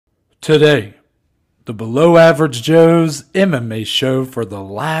Today, the Below Average Joe's MMA show for the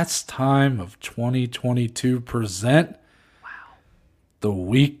last time of 2022 present the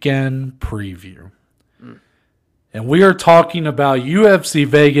weekend preview. And we are talking about UFC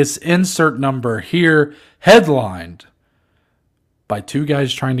Vegas, insert number here, headlined by two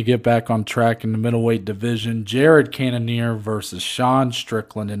guys trying to get back on track in the middleweight division. Jared Cannonier versus Sean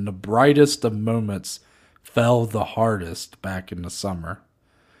Strickland, in the brightest of moments fell the hardest back in the summer.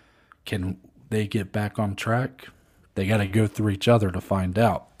 Can they get back on track? They got to go through each other to find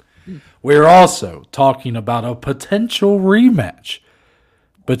out. We're also talking about a potential rematch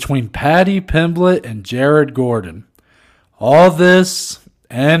between Paddy Pimblett and Jared Gordon. All this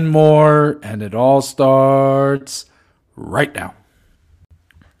and more, and it all starts right now.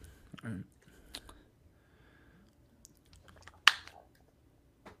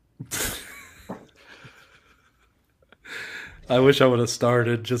 I wish I would have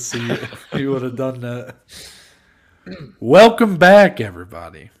started just so you would have done that. Welcome back,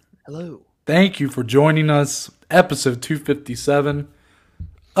 everybody. Hello. Thank you for joining us. Episode 257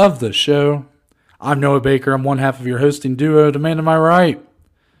 of the show. I'm Noah Baker. I'm one half of your hosting duo. The man to my right,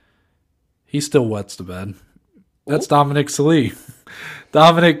 he still wets the bed. That's Dominic Salee.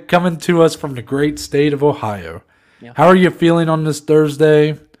 Dominic, coming to us from the great state of Ohio. Yeah. How are you feeling on this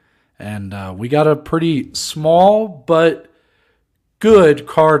Thursday? And we got a pretty small but good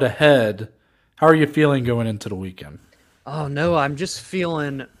card ahead. How are you feeling going into the weekend? Oh, no, I'm just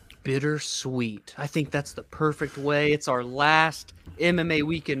feeling bittersweet. I think that's the perfect way. It's our last MMA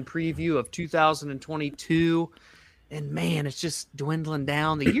weekend preview of 2022. And, man, it's just dwindling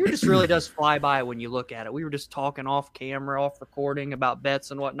down. The year just really does fly by when you look at it. We were just talking off camera, off recording about bets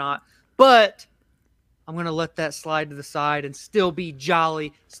and whatnot. But I'm going to let that slide to the side and still be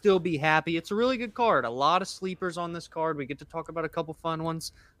jolly, still be happy. It's a really good card. A lot of sleepers on this card. We get to talk about a couple fun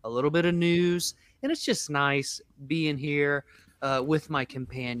ones, a little bit of news, and it's just nice being here with my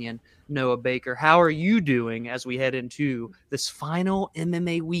companion, Noah Baker. How are you doing as we head into this final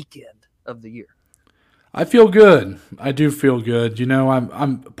MMA weekend of the year? I feel good. I do feel good. You know,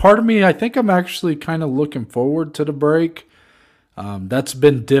 I'm part of me, I think I'm actually kind of looking forward to the break. That's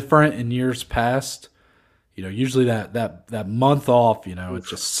been different in years past. You know, usually that month off, you know, it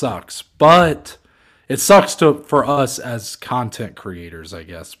just sucks. But it sucks for us as content creators, I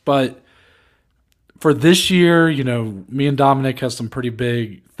guess. But for this year, you know, me and Dominic have some pretty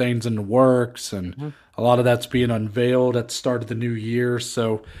big things in the works, and a lot of that's being unveiled at the start of the new year.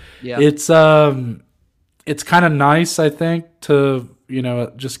 So it's kind of nice, I think, to, you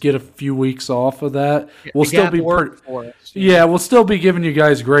know, just get a few weeks off of that. We'll still be we'll still be giving you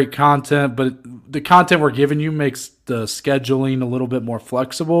guys great content, but the content we're giving you makes the scheduling a little bit more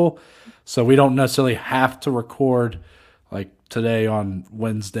flexible. So we don't necessarily have to record like today on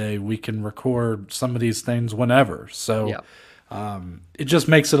Wednesday. We can record some of these things whenever. So it just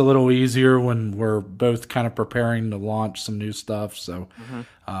makes it a little easier when we're both kind of preparing to launch some new stuff. So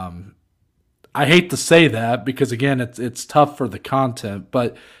I hate to say that because, again, it's tough for the content,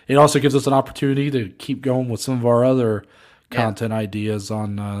 but it also gives us an opportunity to keep going with some of our other content ideas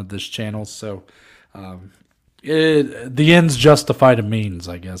on this channel. So the ends justify the means,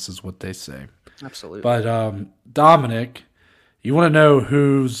 I guess, is what they say. Absolutely. But Dominic, you want to know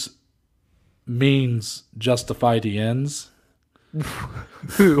whose means justify the ends?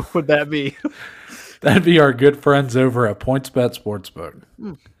 Who would that be? That'd be our good friends over at PointsBet Sportsbook.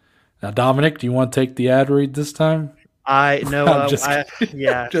 Now, Dominic, do you want to take the ad read this time? I'm just kidding.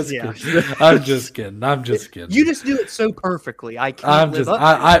 You just do it so perfectly. I've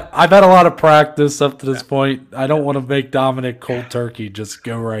had a lot of practice up to this point. I don't want to make Dominic cold turkey just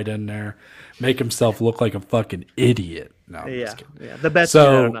go right in there, make himself look like a fucking idiot. No, I'm just kidding. Yeah, the best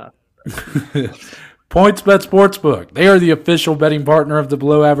enough. PointsBet Sportsbook. They are the official betting partner of the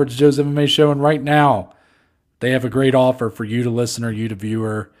Below Average Joe's MMA show, and right now they have a great offer for you, the listener, you, the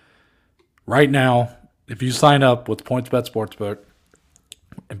viewer. Right now, if you sign up with PointsBet Sportsbook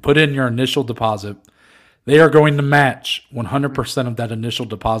and put in your initial deposit, they are going to match 100% of that initial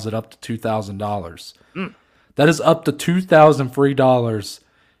deposit up to $2,000. That is up to $2,000 free dollars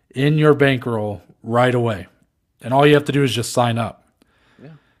in your bankroll right away. And all you have to do is just sign up.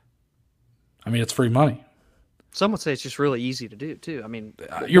 Yeah. I mean, it's free money. Some would say it's just really easy to do, too. I mean,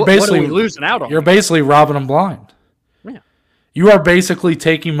 you're basically what are we losing out on? You're basically robbing them blind. Yeah. You are basically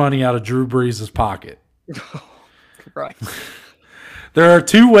taking money out of Drew Brees' pocket. Right. There are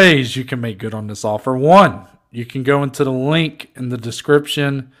two ways you can make good on this offer. One, you can go into the link in the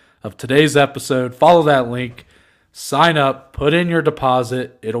description of today's episode, follow that link, sign up, put in your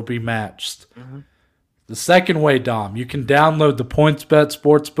deposit, it'll be matched. The second way, Dom, you can download the PointsBet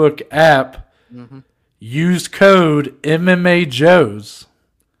Sportsbook app. Mm-hmm. Use code MMA Joes.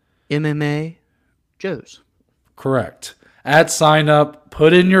 MMA Joes. Correct. At sign up,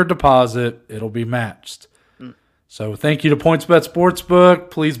 put in your deposit. It'll be matched. So thank you to PointsBet Sportsbook.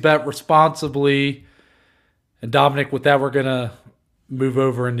 Please bet responsibly. And Dominic, with that, we're going to move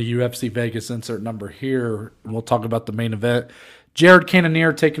over into UFC Vegas insert number here. And we'll talk about the main event. Jared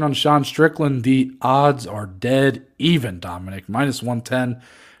Cannonier taking on Sean Strickland. The odds are dead even, Dominic. Minus 110,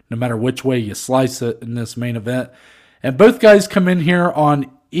 no matter which way you slice it in this main event. And both guys come in here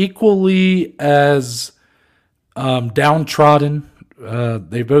on equally as downtrodden.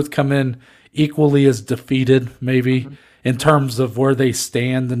 They both come in equally as defeated, maybe, in terms of where they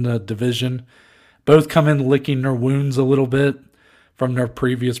stand in the division. Both come in licking their wounds a little bit from their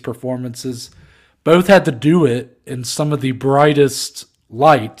previous performances. Both had to do it in some of the brightest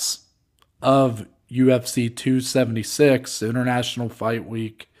lights of UFC 276, International Fight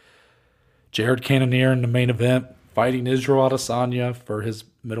Week. Jared Cannonier in the main event, fighting Israel Adesanya for his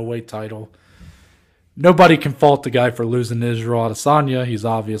middleweight title. Nobody can fault the guy for losing to Israel Adesanya. He's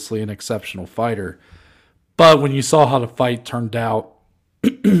obviously an exceptional fighter. But when you saw how the fight turned out,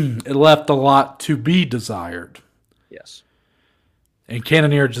 it left a lot to be desired. Yes. And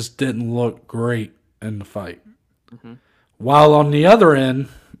Cannonier just didn't look great in the fight. Mm-hmm. While on the other end,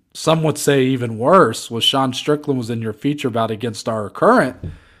 some would say even worse, was Sean Strickland was in your feature bout against our current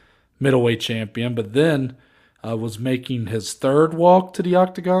middleweight champion, but then was making his third walk to the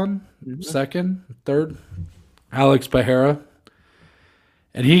octagon, third, Alex Pereira.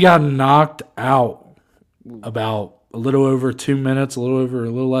 And he got knocked out about a little over 2 minutes, a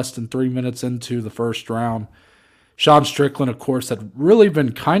little less than 3 minutes into the first round. Sean Strickland, of course, had really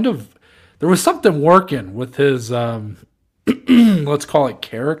been there was something working with his, let's call it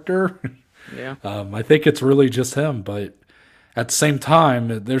character. Yeah. I think it's really just him, but at the same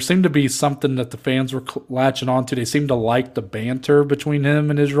time, there seemed to be something that the fans were latching onto. They seemed to like the banter between him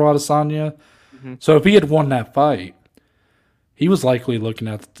and Israel Adesanya. Mm-hmm. So if he had won that fight, he likely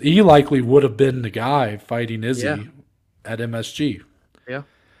would have been the guy fighting Izzy at MSG. Yeah.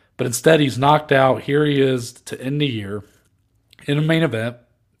 But instead, he's knocked out. Here he is to end the year in a main event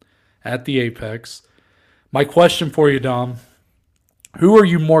at the Apex. My question for you, Dom, who are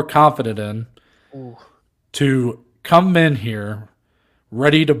you more confident in to come in here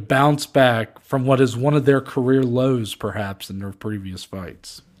ready to bounce back from what is one of their career lows, perhaps, in their previous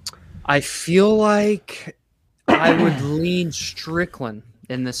fights? I feel like I would lean Strickland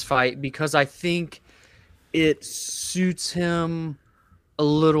in this fight because I think it suits him a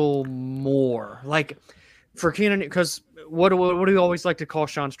little more. Like for Keenan, because what do we always like to call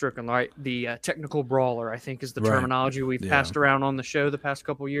Sean Strickland, right? The technical brawler, I think, is the terminology we've passed around on the show the past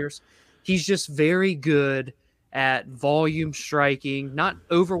couple of years. He's just very good at volume striking, not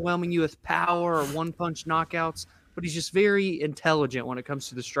overwhelming you with power or one-punch knockouts, but he's just very intelligent when it comes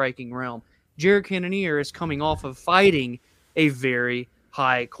to the striking realm. Jared Cannonier is coming off of fighting a very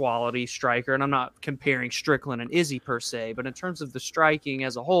high-quality striker, and I'm not comparing Strickland and Izzy per se, but in terms of the striking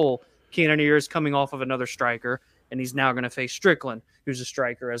as a whole, Cannonier is coming off of another striker, and he's now going to face Strickland, who's a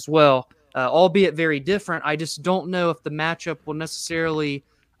striker as well, albeit very different. I just don't know if the matchup will necessarily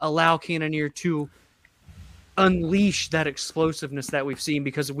allow Cannonier to unleash that explosiveness that we've seen,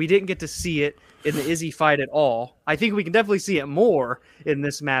 because we didn't get to see it in the Izzy fight at all. I think we can definitely see it more in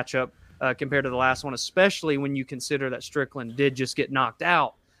this matchup compared to the last one, especially when you consider that Strickland did just get knocked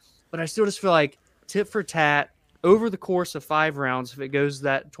out. But I still just feel like tit for tat over the course of 5 rounds, if it goes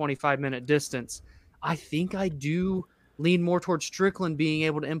that 25-minute distance, I think I do lean more towards Strickland being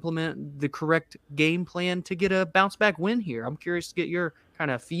able to implement the correct game plan to get a bounce-back win here. I'm curious to get your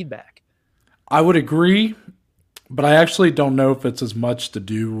kind of feedback. I would agree, but I actually don't know if it's as much to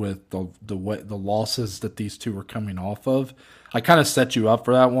do with the losses that these two are coming off of. I kind of set you up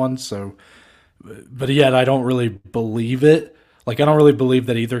for that one, but yet I don't really believe it. Like, I don't really believe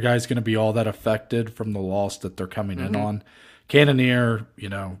that either guy's going to be all that affected from the loss that they're coming in on. Cannonier,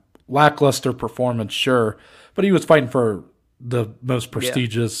 lackluster performance, sure, but he was fighting for the most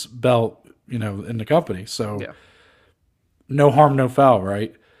prestigious belt, in the company. So no harm, no foul,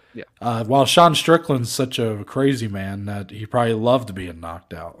 right? Yeah. While Sean Strickland's such a crazy man that he probably loved being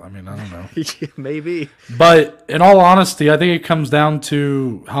knocked out. I mean, I don't know. Maybe. But in all honesty, I think it comes down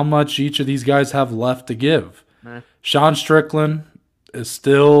to how much each of these guys have left to give. Sean Strickland is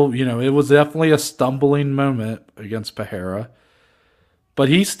still, it was definitely a stumbling moment against Pereira. But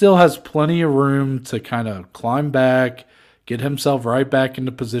he still has plenty of room to kind of climb back, get himself right back in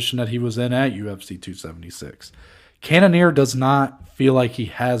the position that he was in at UFC 276. Cannonier does not feel like he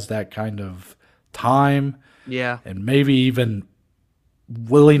has that kind of time Yeah. and maybe even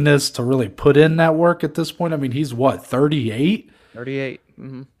willingness to really put in that work at this point. I mean, he's what, 38? 38.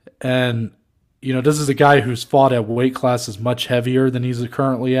 Mm-hmm. And, this is a guy who's fought at weight classes much heavier than he's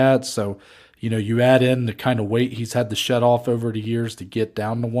currently at. So, you add in the kind of weight he's had to shed off over the years to get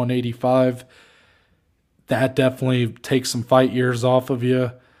down to 185. That definitely takes some fight years off of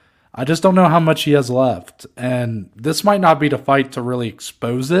you. I just don't know how much he has left. And this might not be the fight to really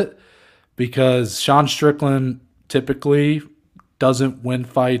expose it because Sean Strickland typically doesn't win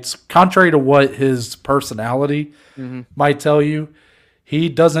fights. Contrary to what his personality might tell you, he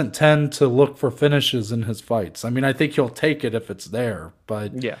doesn't tend to look for finishes in his fights. I mean, I think he'll take it if it's there,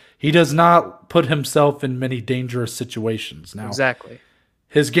 but he does not put himself in many dangerous situations. Now, exactly.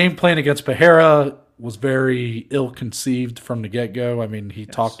 His game plan against Pereira was very ill-conceived from the get-go. I mean, he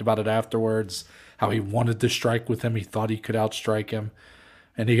talked about it afterwards, how he wanted to strike with him. He thought he could outstrike him,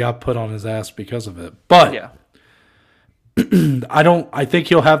 and he got put on his ass because of it. But I think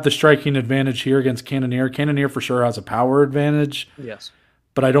he'll have the striking advantage here against Cannonier. Cannonier for sure has a power advantage. Yes.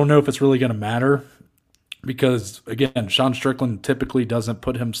 But I don't know if it's really going to matter because, again, Sean Strickland typically doesn't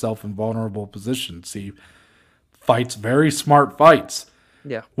put himself in vulnerable positions. He fights very smart fights,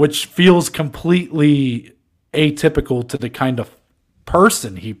 which feels completely atypical to the kind of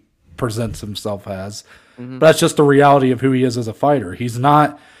person he presents himself as. But that's just the reality of who he is as a fighter. He's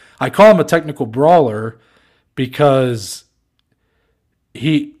not – I call him a technical brawler because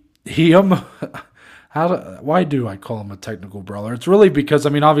he why do I call him a technical brawler? It's really because, I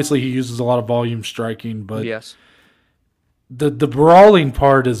mean, obviously he uses a lot of volume striking, but the brawling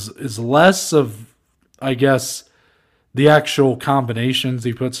part is less of, I guess, the actual combinations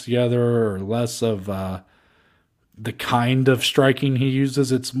he puts together or less of the kind of striking he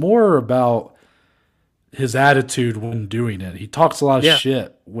uses. It's more about his attitude when doing it. He talks a lot of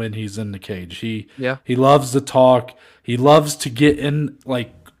shit when he's in the cage. He loves to talk. He loves to get in,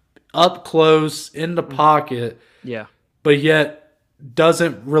 like, up close in the pocket, but yet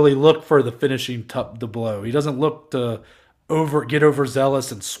doesn't really look for the finishing the blow. He doesn't look to get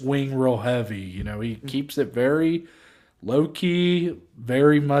overzealous and swing real heavy. He keeps it very low key,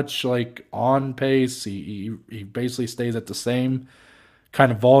 very much like on pace. He basically stays at the same kind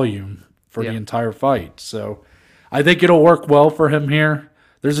of volume for the entire fight. So I think it'll work well for him here.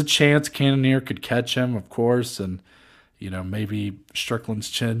 There's a chance Cannonier could catch him, of course, and maybe Strickland's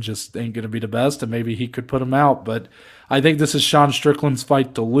chin just ain't going to be the best, and maybe he could put him out. But I think this is Sean Strickland's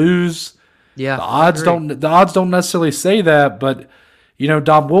fight to lose. Yeah, the odds don't necessarily say that, but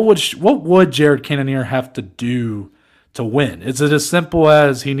Dom, what would Jared Cannonier have to do to win? Is it as simple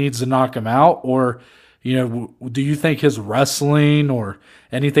as he needs to knock him out, or do you think his wrestling or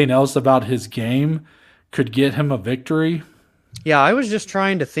anything else about his game could get him a victory? Yeah, I was just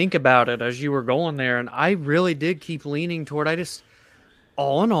trying to think about it as you were going there, and I really did keep leaning toward.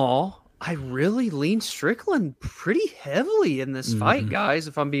 All in all, I really lean Strickland pretty heavily in this fight, guys,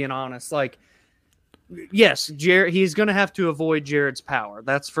 if I'm being honest. Like, yes, Jared, he's going to have to avoid Jared's power.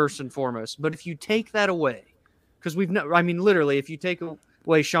 That's first and foremost. But if you take that away, because literally, if you take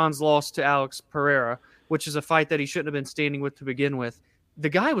away Sean's loss to Alex Pereira, which is a fight that he shouldn't have been standing with to begin with, the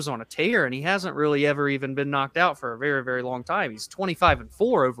guy was on a tear, and he hasn't really ever even been knocked out for a very, very long time. He's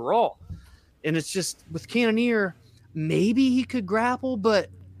 25-4 overall. And it's just, with Cannonier, maybe he could grapple, but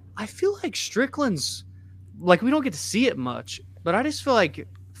I feel like Strickland's, like, we don't get to see it much, but I just feel like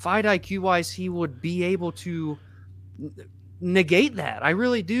fight IQ-wise, he would be able to negate that. I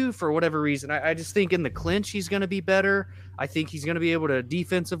really do, for whatever reason. I just think in the clinch, he's going to be better. I think he's going to be able to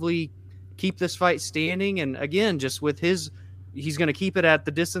defensively keep this fight standing. And again, just with he's going to keep it at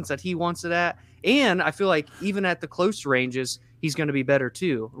the distance that he wants it at. And I feel like even at the close ranges, he's going to be better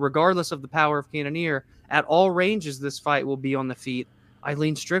too. Regardless of the power of Cannonier, at all ranges, this fight will be on the feet. I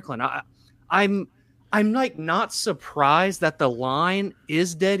lean Strickland. I'm like not surprised that the line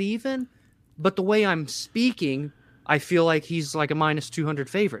is dead even, but the way I'm speaking, I feel like he's like a minus 200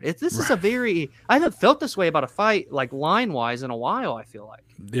 favorite. This is I haven't felt this way about a fight, like line wise, in a while, I feel like.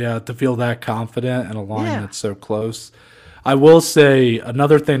 Yeah, to feel that confident in a line that's so close. I will say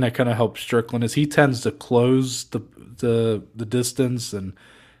another thing that kind of helps Strickland is he tends to close the distance, and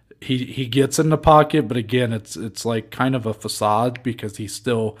he gets in the pocket, but again, it's like kind of a facade because he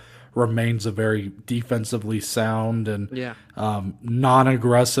still remains a very defensively sound and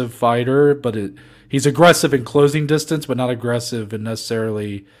non-aggressive fighter. But he's aggressive in closing distance, but not aggressive in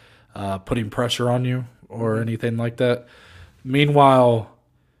necessarily putting pressure on you or anything like that. Meanwhile,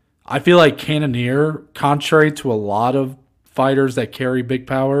 I feel like Cannonier, contrary to a lot of fighters that carry big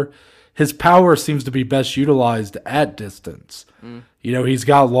power, his power seems to be best utilized at distance. You know, he's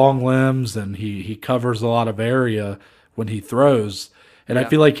got long limbs and he covers a lot of area when he throws. And I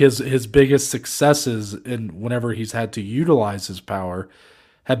feel like his biggest successes in whenever he's had to utilize his power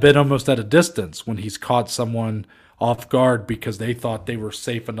have been almost at a distance when he's caught someone off guard because they thought they were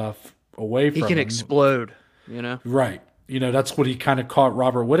safe enough away from him. He can explode, you know? Right. You know, that's what he kind of caught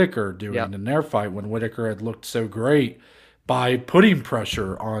Robert Whittaker doing in their fight when Whittaker had looked so great by putting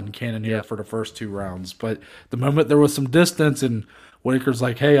pressure on Cannonier for the first 2 rounds. But the moment there was some distance and Whittaker's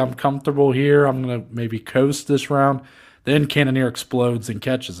like, hey, I'm comfortable here, I'm going to maybe coast this round, then Cannonier explodes and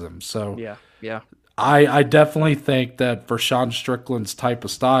catches him. So I definitely think that for Sean Strickland's type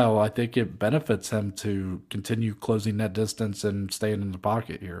of style, I think it benefits him to continue closing that distance and staying in the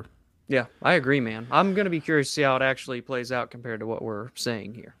pocket here. Yeah, I agree, man. I'm going to be curious to see how it actually plays out compared to what we're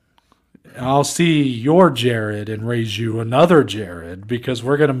saying here. I'll see your Jared and raise you another Jared because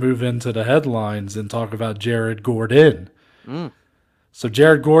we're going to move into the headlines and talk about Jared Gordon. So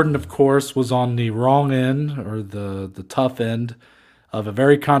Jared Gordon, of course, was on the wrong end or the tough end of a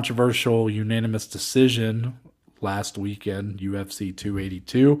very controversial unanimous decision last weekend, UFC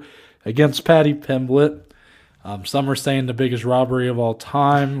 282, against Paddy Pimblett. Some are saying the biggest robbery of all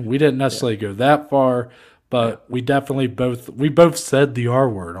time. We didn't necessarily go that far, but we definitely both said the R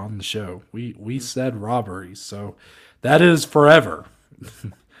word on the show. We said robbery, so that is forever.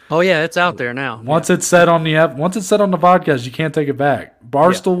 Oh yeah, it's out there now. Once it's said on the podcast, you can't take it back.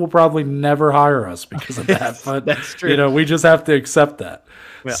 Barstool will probably never hire us because of that, but that's true. You know, we just have to accept that.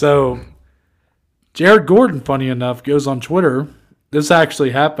 Yeah. So Jared Gordon, funny enough, goes on Twitter. This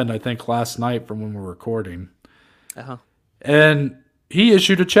actually happened, I think, last night from when we're recording. And he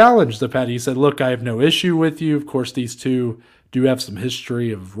issued a challenge to Paddy. He said, look, I have no issue with you. Of course, these two do have some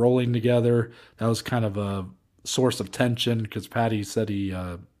history of rolling together. That was kind of a source of tension because Paddy said he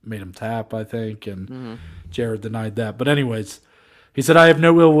made him tap, I think, and Jared denied that. But anyways, he said, I have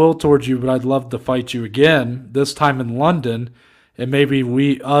no ill will towards you, but I'd love to fight you again, this time in London, and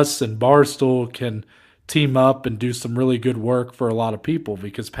maybe us and Barstool can team up and do some really good work for a lot of people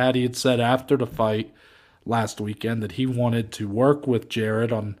because Paddy had said after the fight last weekend that he wanted to work with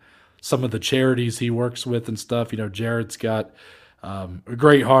Jared on some of the charities he works with and stuff. You know, Jared's got a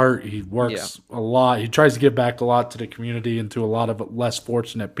great heart. He works a lot. He tries to give back a lot to the community and to a lot of less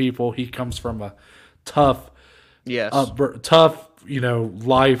fortunate people. He comes from a tough,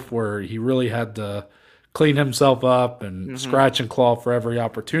 life where he really had to clean himself up and scratch and claw for every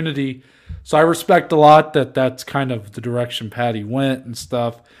opportunity. So I respect a lot that that's kind of the direction Paddy went and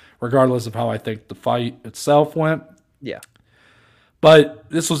stuff, regardless of how I think the fight itself went. Yeah. But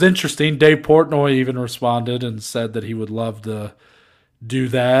this was interesting. Dave Portnoy even responded and said that he would love to do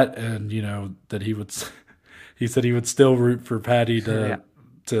that and, you know, that he said he would still root for Paddy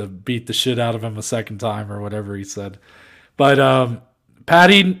to beat the shit out of him a second time or whatever he said. But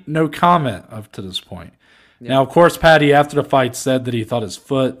Paddy, no comment up to this point. Yeah. Now, of course, Paddy, after the fight, said that he thought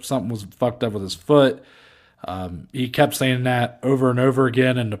something was fucked up with his foot. He kept saying that over and over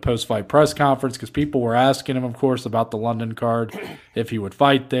again in the post-fight press conference because people were asking him, of course, about the London card, if he would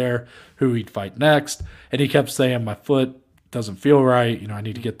fight there, who he'd fight next. And he kept saying, my foot doesn't feel right. You know, I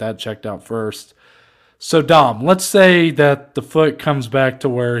need to get that checked out first. So, Dom, let's say that the foot comes back to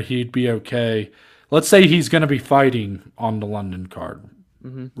where he'd be okay. Let's say he's going to be fighting on the London card,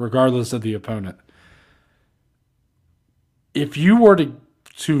 regardless of the opponent. If you were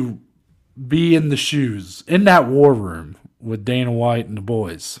to be in the shoes, in that war room with Dana White and the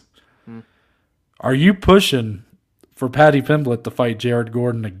boys, are you pushing for Paddy Pimblett to fight Jared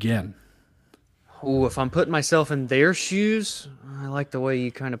Gordon again? Oh, if I'm putting myself in their shoes, I like the way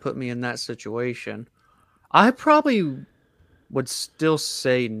you kind of put me in that situation. I probably would still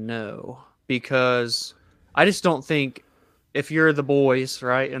say no because I just don't think if you're the boys,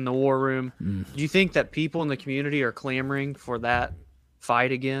 right, in the war room, do you think that people in the community are clamoring for that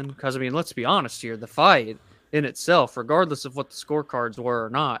fight again? Because, I mean, let's be honest here. The fight in itself, regardless of what the scorecards were or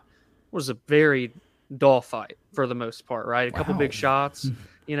not, was a very dull fight for the most part, right? A couple big shots,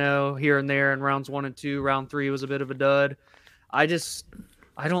 you know, here and there in rounds 1 and 2. Round 3 was a bit of a dud. I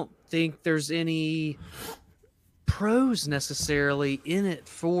don't think there's any pros necessarily in it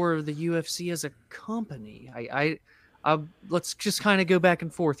for the UFC as a company. Let's just kind of go back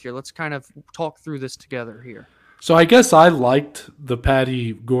and forth here. Let's kind of talk through this together here. So I guess I liked the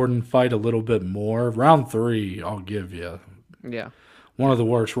Paddy Gordon fight a little bit more. Round 3, I'll give you. Yeah. One of the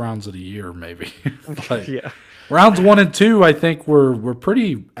worst rounds of the year, maybe. But rounds 1 and 2, I think were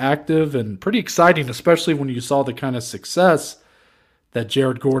pretty active and pretty exciting, especially when you saw the kind of success that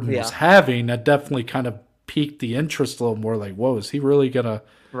Jared Gordon was having. That definitely kind of piqued the interest a little more. Like, whoa, is he really gonna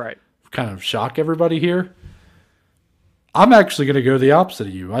kind of shock everybody here. I'm actually going to go the opposite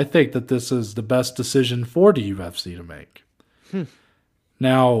of you. I think that this is the best decision for the UFC to make.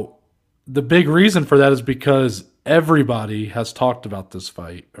 Now, the big reason for that is because everybody has talked about this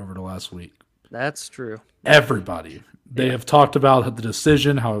fight over the last week. That's true. Everybody. They have talked about the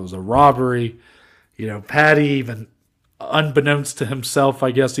decision, how it was a robbery. Paddy, even unbeknownst to himself,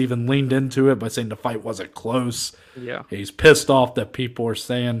 I guess, even leaned into it by saying the fight wasn't close. Yeah. He's pissed off that people are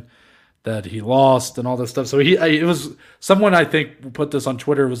saying that he lost and all this stuff. So it was someone, I think, put this on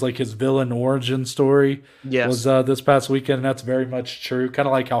Twitter. It was like his villain origin story. Yes. Was this past weekend, and that's very much true. Kind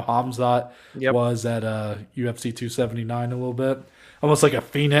of like how Hamzat was at UFC 279 a little bit. Almost like a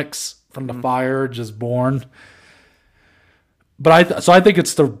phoenix from the fire, just born. But I think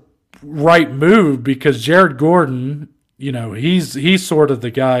it's the right move because Jared Gordon, he's sort of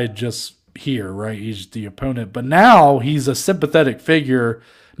the guy just here, right? He's the opponent. But now he's a sympathetic figure.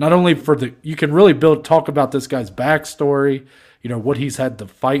 Not only you can really talk about this guy's backstory, what he's had to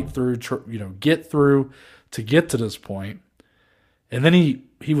fight through, get through to get to this point. And then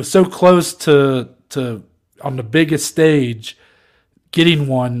he was so close to on the biggest stage, getting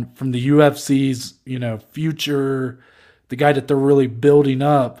one from the UFC's, future, the guy that they're really building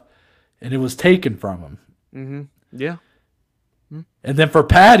up, and it was taken from him. Mm-hmm. Yeah. And then for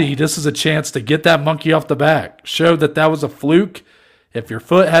Paddy, this is a chance to get that monkey off the back, show that was a fluke. If your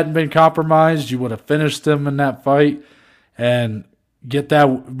foot hadn't been compromised, you would have finished him in that fight and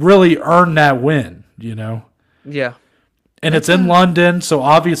really earn that win, Yeah. And it's in London, so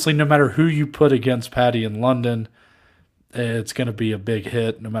obviously no matter who you put against Paddy in London, it's going to be a big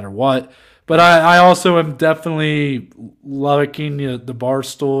hit no matter what. But I also am definitely liking the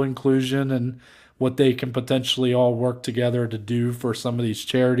Barstool inclusion and what they can potentially all work together to do for some of these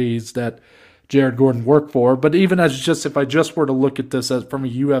charities that Jared Gordon worked for. But even if I just were to look at this from a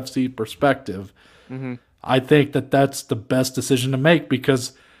UFC perspective, I think that that's the best decision to make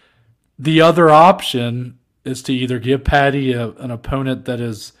because the other option is to either give Paddy an opponent that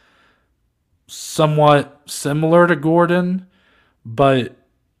is somewhat similar to Gordon, but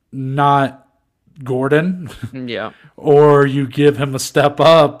not Gordon. Yeah. Or you give him a step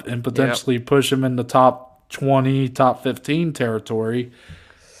up and potentially push him in the top 20, top 15 territory.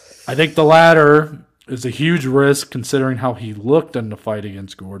 I think the latter is a huge risk considering how he looked in the fight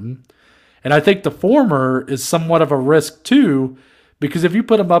against Gordon. And I think the former is somewhat of a risk too, because if you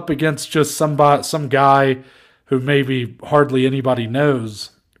put him up against just some guy who maybe hardly anybody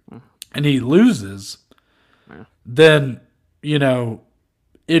knows and he loses, then,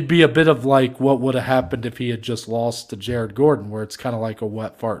 it'd be a bit of like what would have happened if he had just lost to Jared Gordon, where it's kind of like a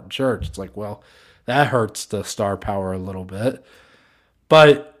wet fart in church. It's like, well, that hurts the star power a little bit.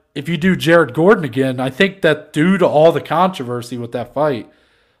 But if you do Jared Gordon again, I think that due to all the controversy with that fight,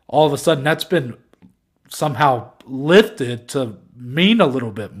 all of a sudden that's been somehow lifted to mean a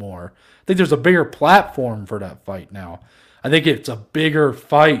little bit more. I think there's a bigger platform for that fight now. I think it's a bigger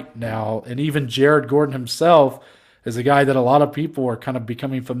fight now, and even Jared Gordon himself is a guy that a lot of people are kind of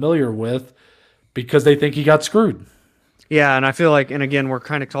becoming familiar with because they think he got screwed. Yeah, and I feel like, and again, we're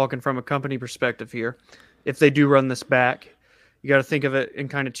kind of talking from a company perspective here. If they do run this back, you got to think of it in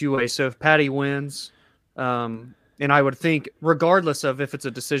kind of two ways. So if Paddy wins, and I would think, regardless of if it's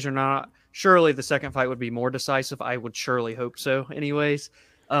a decision or not, surely the second fight would be more decisive. I would surely hope so anyways.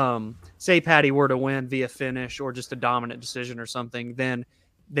 Say Paddy were to win via finish or just a dominant decision or something, then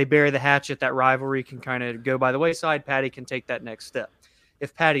they bury the hatchet. That rivalry can kind of go by the wayside. Paddy can take that next step.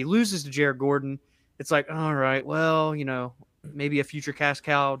 If Paddy loses to Jared Gordon, it's like, all right, well, maybe a future cash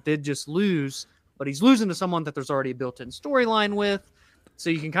cow did just lose, but he's losing to someone that there's already a built-in storyline with. So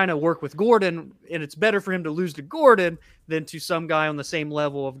you can kind of work with Gordon, and it's better for him to lose to Gordon than to some guy on the same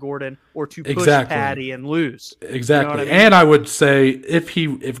level of Gordon or to push Paddy and lose. Exactly. You know what I mean? And I would say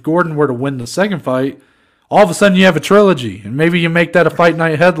if Gordon were to win the second fight, all of a sudden you have a trilogy, and maybe you make that a fight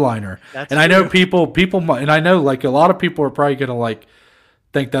night headliner. That's and true. I know people, and I know like a lot of people are probably going to like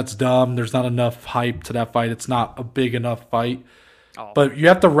think that's dumb. There's not enough hype to that fight. It's not a big enough fight. Oh. But you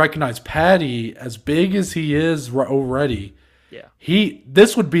have to recognize Paddy, as big as he is already,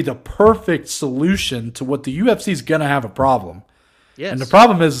 this would be the perfect solution to what the UFC is going to have a problem. Yes. And the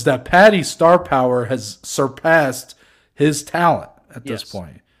problem is that Paddy's star power has surpassed his talent at this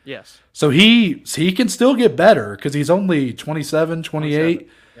point. Yes. So he can still get better because he's only 27, 28.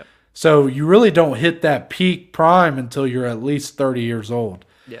 Yep. So you really don't hit that peak prime until you're at least 30 years old.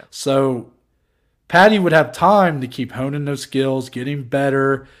 Yeah. So Paddy would have time to keep honing those skills, getting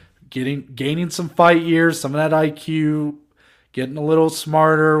better, gaining some fight years, some of that IQ, getting a little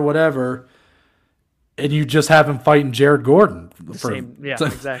smarter, whatever. and you just have him fighting Jared Gordon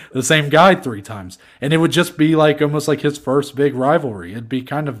Exactly. the same guy 3 times, and it would just be like almost like his first big rivalry. It'd be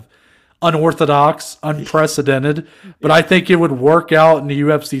kind of unorthodox, unprecedented, but I think it would work out in the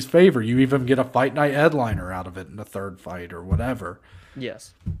UFC's favor. You even get a fight night headliner out of it in the third fight or whatever.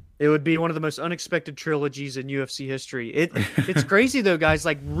 Yes. It would be one of the most unexpected trilogies in UFC history. It's crazy though, guys.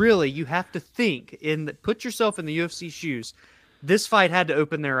 Like really, you have to think put yourself in the UFC shoes. This fight had to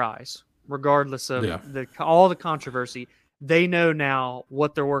open their eyes, regardless of all the controversy. They know now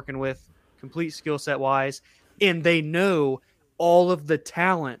what they're working with, complete skill set wise, and they know all of the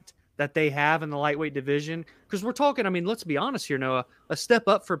talent that they have in the lightweight division. Because we're talking, I mean, let's be honest here, Noah. A step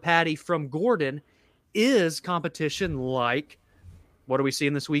up for Paddy from Gordon is competition like, what are we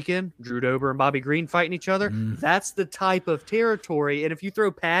seeing this weekend? Drew Dober and Bobby Green fighting each other. That's the type of territory. And if you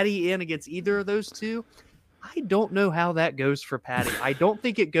throw Paddy in against either of those two, I don't know how that goes for Paddy. I don't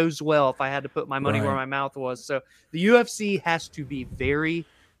think it goes well if I had to put my money where my mouth was. So the UFC has to be very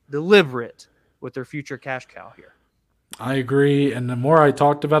deliberate with their future cash cow here. I agree, and the more I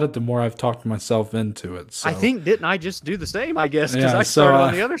talked about it, the more I've talked myself into it. So. I think, didn't I just do the same, I guess, because I started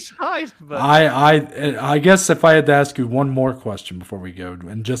on the other side. But. I guess if I had to ask you one more question before we go,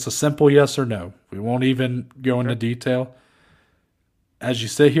 and just a simple yes or no, we won't even go into detail. As you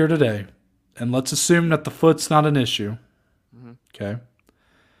sit here today, and let's assume that the foot's not an issue, okay,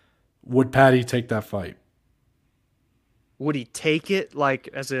 would Paddy take that fight? Would he take it, like,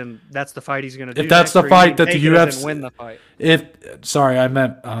 as in that's the fight he's going to do? If that's the fight that the UFC win the fight. I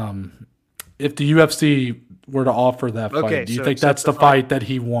meant if the UFC were to offer that fight, do you think that's the fight that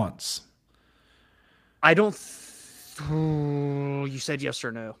he wants? I don't. You said yes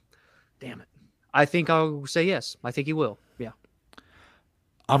or no. Damn it! I think I'll say yes. I think he will. Yeah.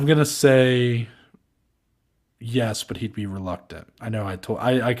 I'm gonna say yes, but he'd be reluctant. I know. I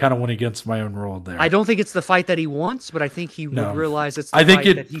kind of went against my own rule there. I don't think it's the fight that he wants, but I think he would realize it's the fight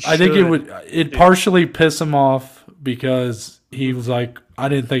that he should. I think it would. It partially piss him off because he was like, I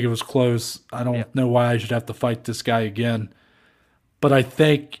didn't think it was close. I don't know why I should have to fight this guy again. But I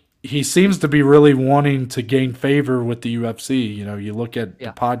think he seems to be really wanting to gain favor with the UFC. You know, you look at the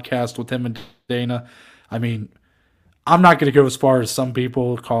podcast with him and Dana. I mean, I'm not going to go as far as some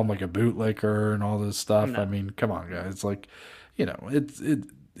people call him like a bootlicker and all this stuff. No. I mean, come on, guys. Like, you know,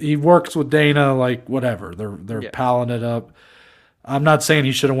 he works with Dana, like whatever. They're palling it up. I'm not saying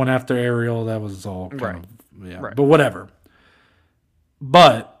he should have went after Ariel. That was all kind of but whatever.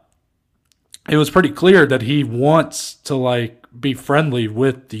 But it was pretty clear that he wants to like be friendly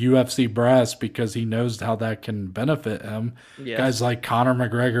with the UFC brass because he knows how that can benefit him. Yes. Guys like Conor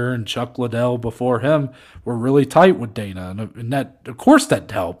McGregor and Chuck Liddell before him were really tight with Dana, and that, of course, that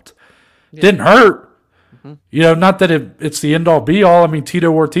helped. Yeah. Didn't hurt. Mm-hmm. You know, not that it's the end-all be-all. I mean,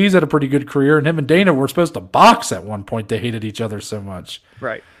 Tito Ortiz had a pretty good career, and him and Dana were supposed to box at one point. They hated each other so much.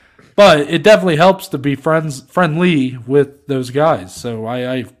 Right. But it definitely helps to be friendly with those guys. So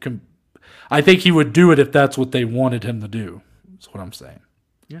I think he would do it if that's what they wanted him to do. That's what I'm saying.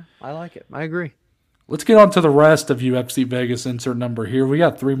 Yeah, I like it. I agree. Let's get on to the rest of UFC Vegas insert number here. We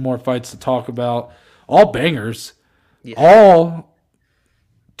got 3 more fights to talk about. All bangers. Yeah. All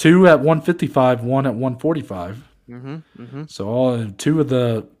 2 at 155, 1 at 145. So all 2 of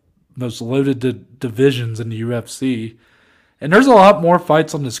the most loaded divisions in the UFC. And there's a lot more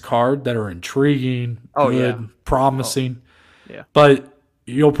fights on this card that are intriguing, good, promising. Yeah. But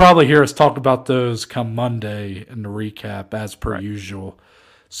you'll probably hear us talk about those come Monday in the recap, as per usual.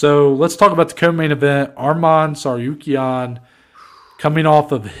 So let's talk about the co-main event. Arman Tsarukyan coming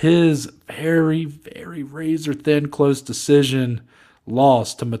off of his very, very razor-thin close decision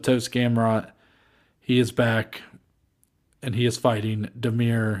loss to Matos Gamrot. He is back, and he is fighting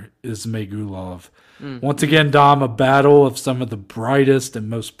Damir Ismagulov. Once again, Dom, a battle of some of the brightest and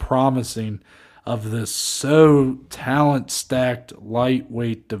most promising of this so talent-stacked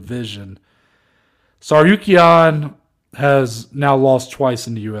lightweight division. Tsarukyan has now lost twice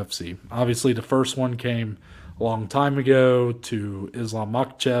in the UFC. Obviously, the first one came a long time ago to Islam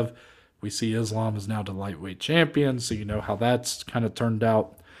Makhachev. We see Islam is now the lightweight champion, so you know how that's kind of turned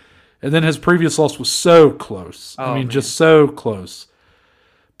out. And then his previous loss was so close. Just so close.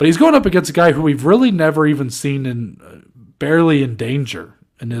 But he's going up against a guy who we've really never even seen barely in danger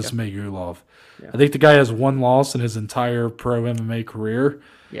in Ismagulov. I think the guy has 1 loss in his entire pro MMA career.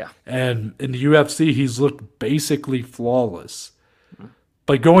 Yeah. And in the UFC, he's looked basically flawless.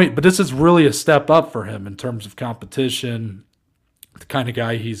 But this is really a step up for him in terms of competition, the kind of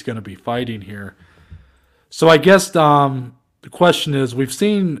guy he's going to be fighting here. So I guess the question is, we've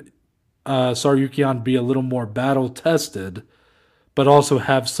seen Tsarukyan be a little more battle-tested, but also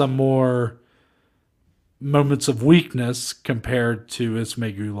have some more moments of weakness compared to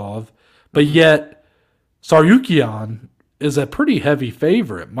Ismagulov, but yet Saryukian is a pretty heavy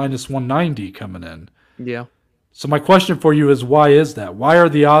favorite, minus 190 coming in. Yeah. So my question for you is, why is that? Why are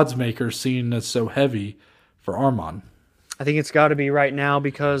the odds makers seeing this so heavy for Arman? I think it's got to be right now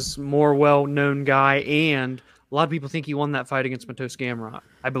because more well-known guy, and a lot of people think he won that fight against Matos Gamrot.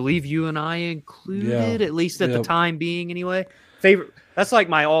 I believe you and I included, at least at the time being anyway. Favorite. That's like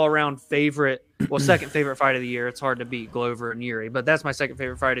my all-around favorite, second favorite fight of the year. It's hard to beat Glover and Yuri, but that's my second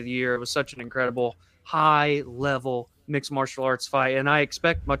favorite fight of the year. It was such an incredible high-level mixed martial arts fight, and I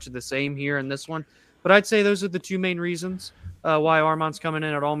expect much of the same here in this one. But I'd say those are the two main reasons why Arman's coming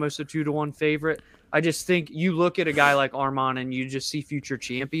in at almost a 2-1 favorite. I just think you look at a guy like Arman and you just see future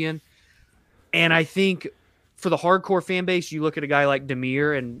champion. And I think for the hardcore fan base, you look at a guy like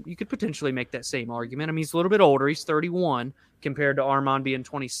Demir and you could potentially make that same argument. I mean, he's a little bit older. He's 31 compared to Arman being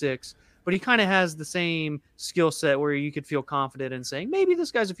 26. But he kind of has the same skill set where you could feel confident in saying, maybe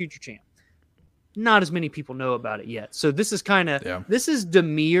this guy's a future champ. Not as many people know about it yet. So this is this is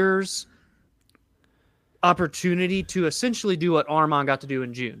Demir's opportunity to essentially do what Arman got to do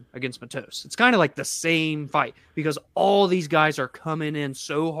in June against Matos. It's kind of like the same fight because all these guys are coming in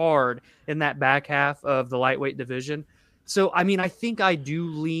so hard in that back half of the lightweight division. So, I mean, I think I do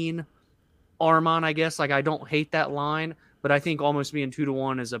lean Arman, I guess. Like, I don't hate that line, but I think almost being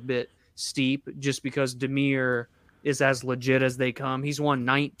 2-1 is a bit steep just because Demir is as legit as they come. He's won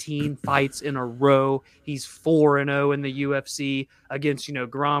 19 fights in a row. He's 4-0 in the UFC against,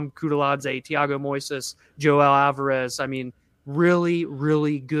 Grom Kudaladze, Thiago Moises, Joel Alvarez. I mean, really,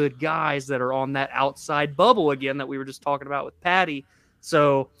 really good guys that are on that outside bubble again that we were just talking about with Patty.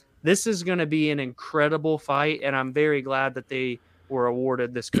 So this is going to be an incredible fight, and I'm very glad that they were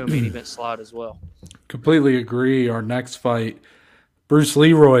awarded this co-main event slot as well. Completely agree. Our next fight, Bruce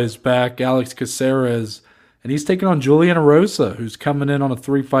Leroy is back, Alex Caceres, and he's taking on Julian Erosa, who's coming in on a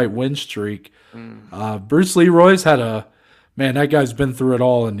 3-fight win streak. Bruce Leroy's had that guy's been through it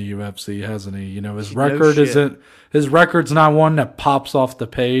all in the UFC, hasn't he? His record's not one that pops off the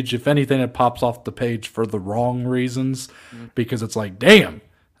page. If anything, it pops off the page for the wrong reasons because it's like, damn,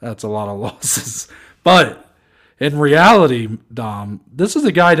 that's a lot of losses. But in reality, Dom, this is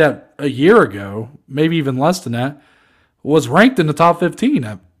a guy that a year ago, maybe even less than that, was ranked in the top 15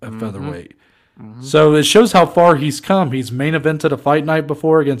 at featherweight. So it shows how far he's come. He's main evented a fight night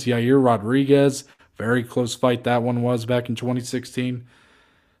before against Yair Rodriguez. Very close fight that one was back in 2016.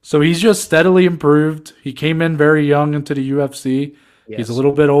 So he's just steadily improved. He came in very young into the UFC. Yes. He's a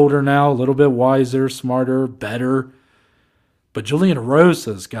little bit older now, a little bit wiser, smarter, better. But Julian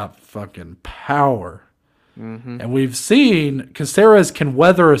Erosa's got fucking power. And we've seen Caceres can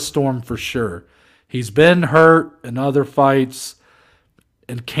weather a storm for sure. He's been hurt in other fights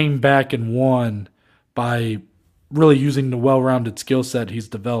and came back and won by really using the well-rounded skill set he's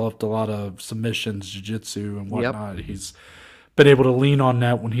developed, a lot of submissions, jiu-jitsu, and whatnot. Yep. He's been able to lean on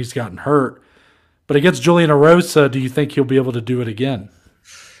that when he's gotten hurt. But against Julian Erosa, do you think he'll be able to do it again?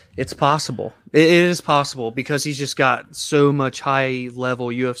 It's possible. It is possible because he's just got so much high-level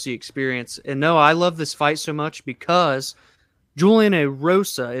UFC experience. And no, I love this fight so much because Julian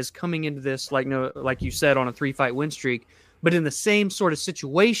Erosa is coming into this, like you said, on a 3-fight win streak, but in the same sort of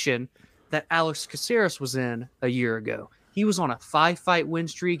situation that Alex Caceres was in a year ago. He was on a 5-fight win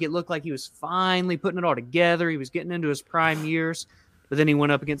streak. It looked like he was finally putting it all together. He was getting into his prime years, but then he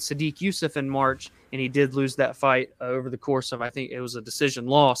went up against Sadiq Youssef in March, and he did lose that fight over the course of, I think it was a decision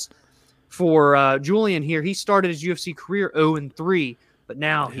loss. For Julian here, he started his UFC career 0-3, but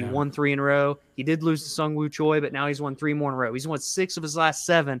now he won 3 in a row. He did lose to Sung Woo Choi, but now he's won 3 more in a row. He's won 6 of his last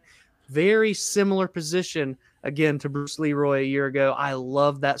 7. Very similar position, again, to Bruce Leroy a year ago. I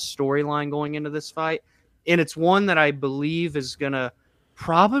love that storyline going into this fight. And it's one that I believe is going to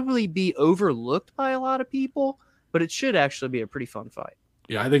probably be overlooked by a lot of people, but it should actually be a pretty fun fight.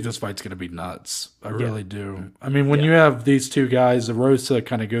 Yeah, I think this fight's going to be nuts. I really do. I mean, when you have these two guys, Erosa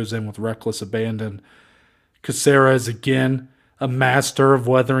kind of goes in with reckless abandon. Caceres, again, a master of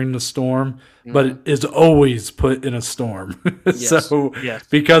weathering the storm, but is always put in a storm. So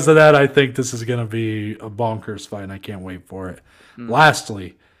because of that, I think this is going to be a bonkers fight, and I can't wait for it.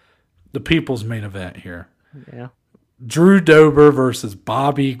 Lastly, the people's main event here. Yeah. Drew Dober versus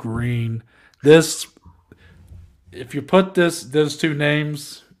Bobby Green. This, if you put those two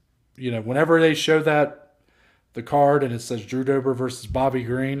names, whenever they show the card and it says Drew Dober versus Bobby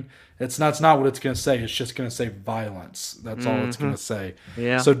Green, that's not what it's going to say. It's just going to say violence. That's all it's going to say.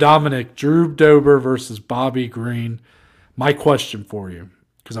 Yeah. So, Dominic, Drew Dober versus Bobby Green. My question for you,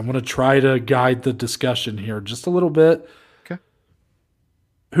 because I'm going to try to guide the discussion here just a little bit. Okay.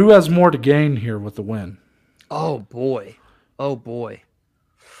 Who has more to gain here with the win? Oh boy. Oh boy.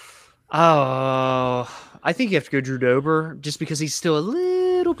 Oh, I think you have to go Drew Dober just because he's still a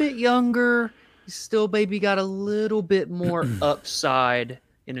little bit younger. He's still maybe got a little bit more upside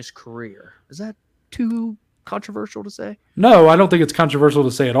in his career. Is that too controversial to say? No, I don't think it's controversial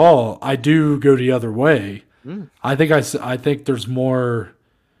to say at all. I do go the other way. I think there's more.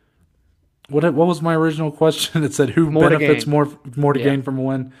 What was my original question? It said who benefits more to gain from a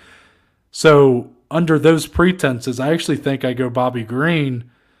win. So under those pretenses, I actually think I go Bobby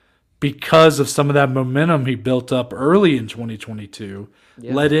Green because of some of that momentum he built up early in 2022,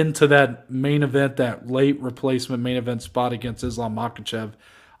 led into that main event, that late replacement main event spot against Islam Makhachev.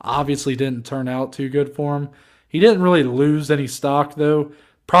 Obviously didn't turn out too good for him. He didn't really lose any stock, though.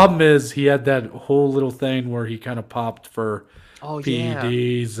 Problem is he had that whole little thing where he kind of popped for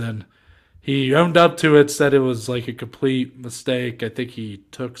PEDs, and he owned up to it, said it was like a complete mistake. I think he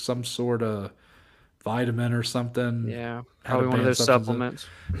took some sort of vitamin or something. Yeah, probably one of those supplements.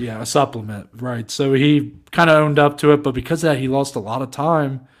 Yeah, a supplement, right. So he kind of owned up to it, but because of that, he lost a lot of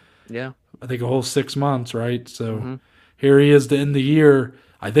time. Yeah. I think a whole 6 months, right? So here he is to end the year.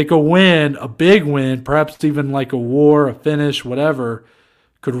 I think a win, a big win, perhaps even like a war, a finish, whatever,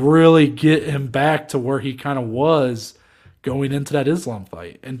 could really get him back to where he kind of was going into that Islam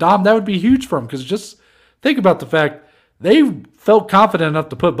fight. And Dom, that would be huge for him because just think about the fact they felt confident enough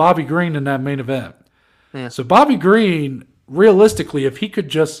to put Bobby Green in that main event. Yeah. So Bobby Green, realistically, if he could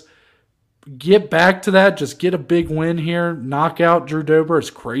just get back to that, just get a big win here, knock out Drew Dober, as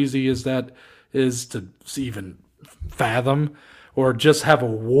crazy as that is to even fathom, or just have a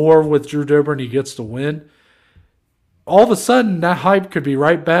war with Drew Dober and he gets to win, all of a sudden that hype could be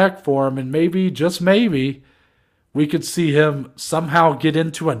right back for him, and maybe, just maybe, we could see him somehow get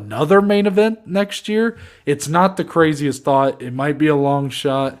into another main event next year. It's not the craziest thought. It might be a long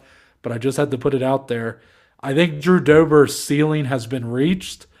shot, but I just had to put it out there. I think Drew Dober's ceiling has been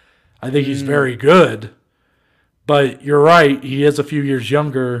reached. I think he's very good. But you're right, he is a few years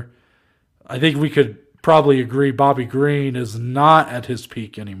younger. I think we could probably agree Bobby Green is not at his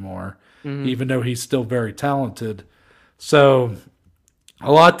peak anymore, even though he's still very talented. So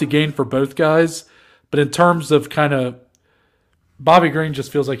a lot to gain for both guys. But in terms of kind of, Bobby Green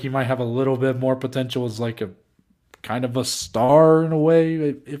just feels like he might have a little bit more potential as like a kind of a star in a way.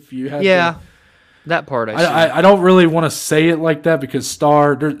 If you had that part I don't really want to say it like that because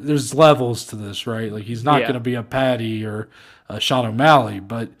star, there's levels to this, right? Like he's not going to be a Patty or a Sean O'Malley,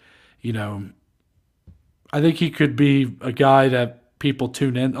 but you know, I think he could be a guy that people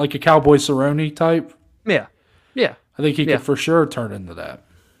tune in, like a Cowboy Cerrone type. Yeah. I think he could for sure turn into that.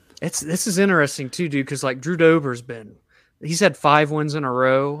 This is interesting too, dude, because like Drew Dober's he's had 5 wins in a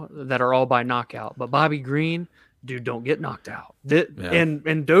row that are all by knockout, but Bobby Green, dude, don't get knocked out.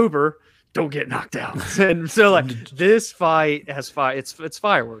 And Dober don't get knocked out. And so like this fight has it's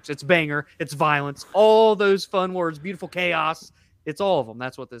fireworks, it's banger, it's violence, all those fun words, beautiful chaos. It's all of them.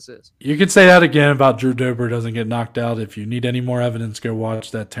 That's what this is. You could say that again about Drew Dober doesn't get knocked out. If you need any more evidence, go watch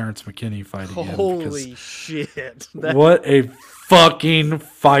that Terrence McKinney fight again. Holy shit. What a fucking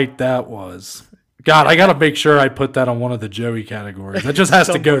fight that was. God, I got to make sure I put that on one of the Joey categories. That just has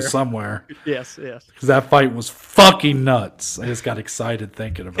to go somewhere. Yes. Because that fight was fucking nuts. I just got excited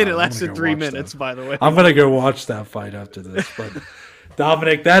thinking about it. And it lasted 3 minutes, by the way. I'm going to go watch that fight after this. But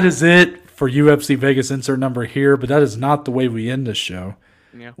Dominic, that is it for UFC Vegas insert number here. But that is not the way we end this show.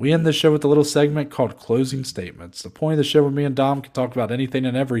 Yeah. We end the show with a little segment called Closing Statements. The point of the show where me and Dom can talk about anything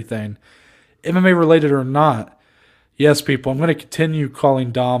and everything, MMA related or not. Yes, people, I'm going to continue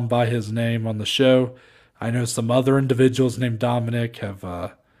calling Dom by his name on the show. I know some other individuals named Dominic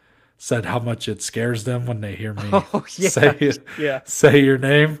have said how much it scares them when they hear me say your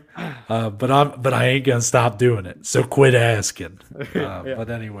name. But I ain't going to stop doing it. So quit asking. But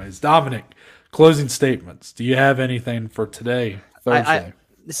anyways, Dominic, closing statements. Do you have anything for today, Thursday?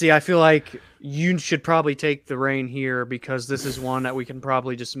 I feel like you should probably take the reign here because this is one that we can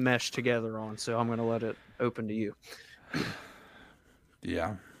probably just mesh together on. So I'm going to let it open to you.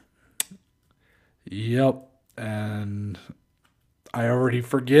 Yeah. Yep. And I already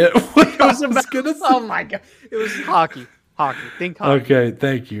forget what I was going to say. Oh my God. It was hockey. Think hockey. Okay.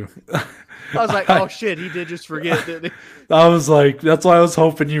 Thank you. I was like, oh shit, he did just forget, didn't he? I was like, that's why I was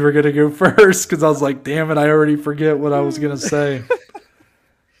hoping you were going to go first because I was like, damn it, I already forget what I was going to say.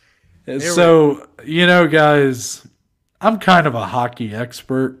 So, you know, guys, I'm kind of a hockey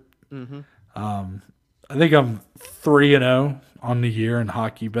expert. Mm-hmm. I think I'm 3-0 on the year in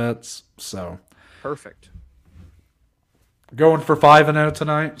hockey bets. So perfect. Going for 5-0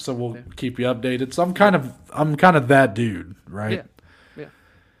 tonight, so we'll keep you updated. So I'm kind of that dude, right? Yeah.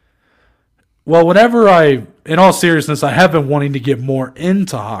 Well, whenever I in all seriousness, I have been wanting to get more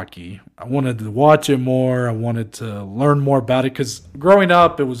into hockey. I wanted to watch it more. I wanted to learn more about it because growing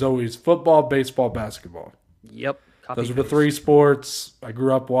up, it was always football, baseball, basketball. Yep. Those were the three sports I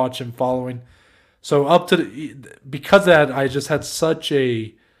grew up watching, following. So because of that, I just had such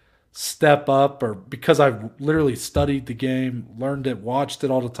a step up, or because I've literally studied the game, learned it, watched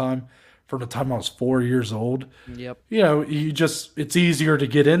it all the time from the time I was 4 years old. Yep. It's easier to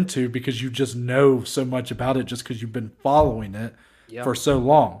get into because you just know so much about it just because you've been following it for so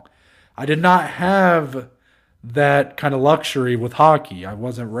long. I did not have that kind of luxury with hockey. I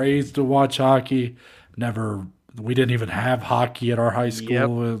wasn't raised to watch hockey. We didn't even have hockey at our high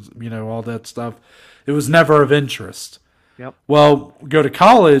school, all that stuff. It was never of interest. Yep. Well, go to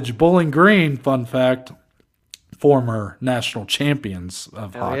college, Bowling Green, fun fact, former national champions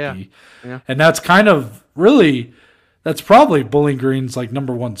of hockey. Yeah. And that's kind of really, that's probably Bowling Green's like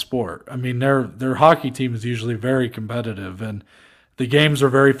number one sport. I mean, their hockey team is usually very competitive and the games are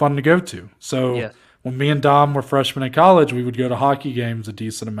very fun to go to. So when me and Dom were freshmen in college, we would go to hockey games a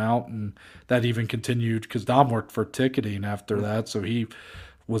decent amount, and that even continued because Dom worked for ticketing after that. So he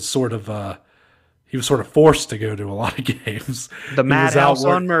was sort of forced to go to a lot of games. The Madhouse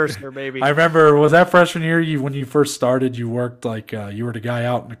on Mercer, baby. I remember, was that freshman year when you first started, you worked like you were the guy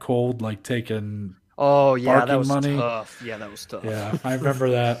out in the cold, like taking that was money. Tough. Yeah, that was tough. Yeah, I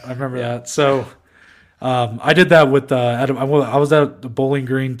remember that. So I did that with I was at the Bowling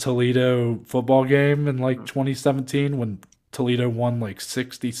Green Toledo football game in like 2017 when Toledo won like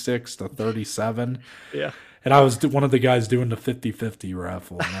 66-37. Yeah. And I was one of the guys doing the 50-50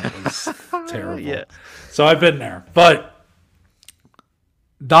 raffle, and that was terrible. Yeah. So I've been there. But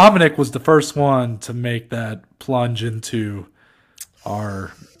Dominic was the first one to make that plunge into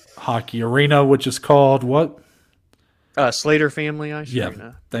our hockey arena, which is called what? Slater Family Ice Arena.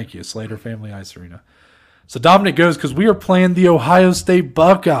 Yeah, thank you. Slater Family Ice Arena. So Dominic goes because we are playing the Ohio State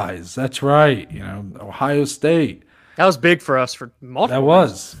Buckeyes. That's right. Ohio State. That was big for us for multiple That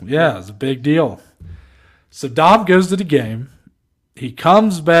was. Yeah, it was a big deal. So Dom goes to the game. He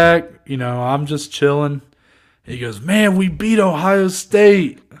comes back. I'm just chilling. He goes, man, we beat Ohio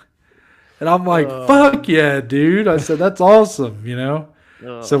State. And I'm like, fuck yeah, dude. I said, that's awesome,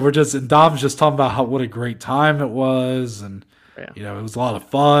 So and Dom's just talking about what a great time it was. And, it was a lot of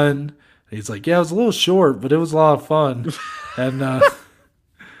fun. And he's like, yeah, it was a little short, but it was a lot of fun. And, I'm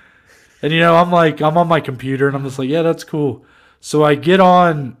on my computer and I'm just like, yeah, that's cool. So I get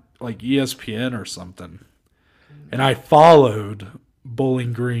on like ESPN or something. And I followed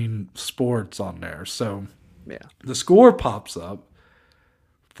Bowling Green Sports on there. So the score pops up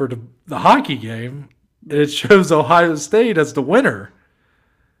for the hockey game, and it shows Ohio State as the winner.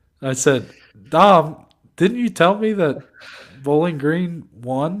 And I said, Dom, didn't you tell me that Bowling Green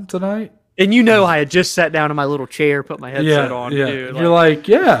won tonight? And I had just sat down in my little chair, put my headset on. Yeah. Dude, you're like,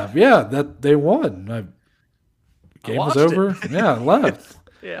 that they won. Game was over. Yeah, I left.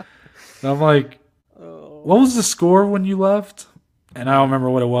 Yeah. And I'm like, what was the score when you left? And I don't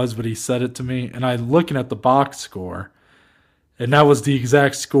remember what it was, but he said it to me. And I'm looking at the box score, and that was the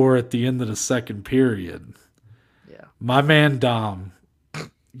exact score at the end of the second period. Yeah. My man Dom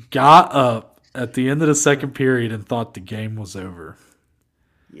got up at the end of the second period and thought the game was over.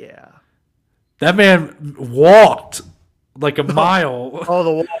 Yeah. That man walked like a mile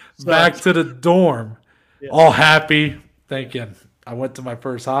back to the dorm, all happy, thinking, I went to my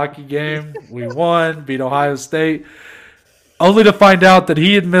first hockey game. We won, beat Ohio State, only to find out that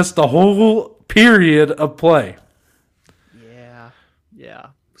he had missed the whole period of play. Yeah.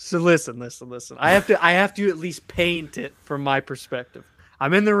 So listen. I have to at least paint it from my perspective.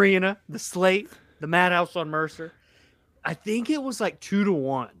 I'm in the arena, the slate, the Madhouse on Mercer. I think it was like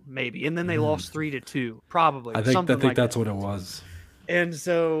 2-1, maybe, and then they lost 3-2, probably. I think that's what it was. And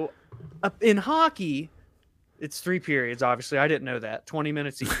so, in hockey, it's 3 periods, obviously. I didn't know that. 20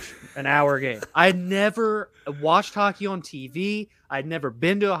 minutes each, an hour game. I had never watched hockey on TV. I'd never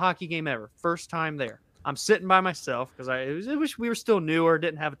been to a hockey game ever. First time there. I'm sitting by myself because I wish we were still newer,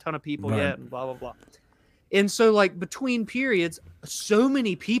 didn't have a ton of people yet, and blah, blah, blah. And so, like, between periods, so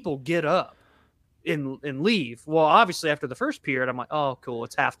many people get up and leave. Well, obviously, after the first period, I'm like, oh, cool,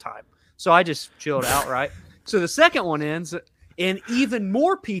 it's halftime. So I just chilled out, right? So the second one ends, and even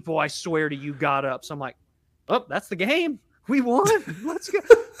more people, I swear to you, got up. So I'm like, oh, that's the game. We won. Let's go.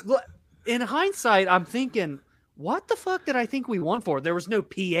 In hindsight, I'm thinking, what the fuck did I think we won for? There was no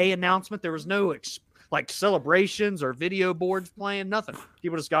PA announcement. There was no celebrations or video boards playing. Nothing.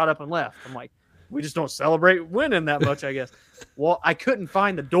 People just got up and left. I'm like, we just don't celebrate winning that much, I guess. Well, I couldn't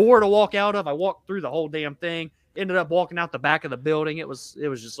find the door to walk out of. I walked through the whole damn thing. Ended up walking out the back of the building. It was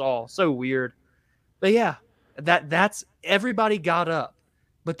just all so weird. But yeah, That's everybody got up,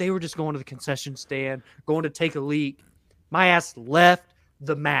 but they were just going to the concession stand, going to take a leak. My ass left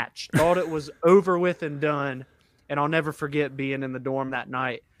the match, thought it was over with and done. And I'll never forget being in the dorm that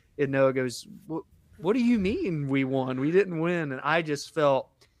night. And Noah goes, what do you mean we won? We didn't win. And I just felt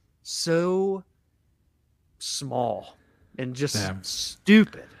so small and just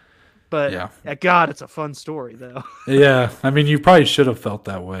stupid. But God, it's a fun story, though. Yeah. I mean, you probably should have felt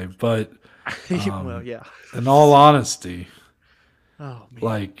that way. But well, yeah. In all honesty, oh, man.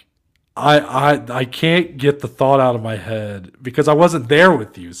 like, I can't get the thought out of my head because I wasn't there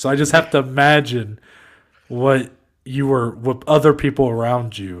with you. So I just have to imagine what other people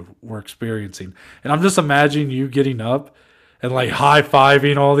around you were experiencing. And I'm just imagining you getting up and like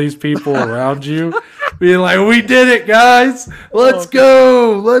high-fiving all these people around you, being like, we did it, guys. Let's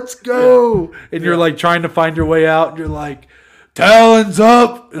go. Let's go. And you're like trying to find your way out. And you're like, talons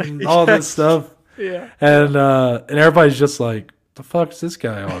up and all this stuff. Yeah. And everybody's just like, the fuck is this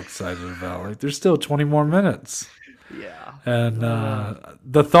guy all excited about? Like, there's still 20 more minutes. Yeah. And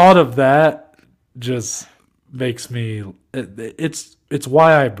the thought of that just makes me it's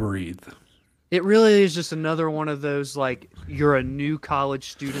why I breathe. It really is just another one of those, like, you're a new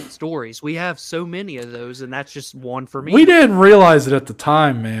college student stories. We have so many of those, and that's just one for me. We didn't realize it at the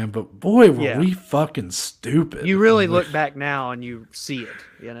time, man, but boy, were we fucking stupid. You really look back now and you see it.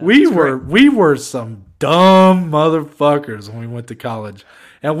 You know? We were some dumb motherfuckers when we went to college.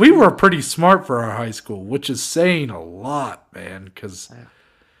 And we were pretty smart for our high school, which is saying a lot, man, because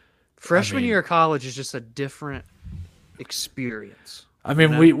freshman year of college is just a different experience. I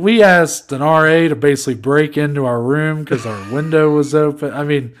mean, we asked an RA to basically break into our room because our window was open. I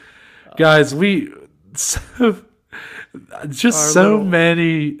mean, guys, many.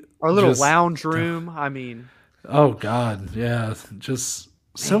 Our little lounge room. I mean. Oh, God. Yeah. Just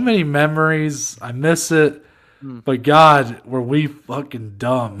so many memories. I miss it. But, God, were we fucking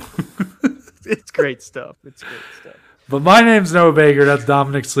dumb. It's great stuff. But my name's Noah Baker. That's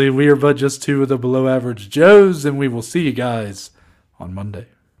Dominic Slee. We are but just two of the below average Joes, and we will see you guys on Monday.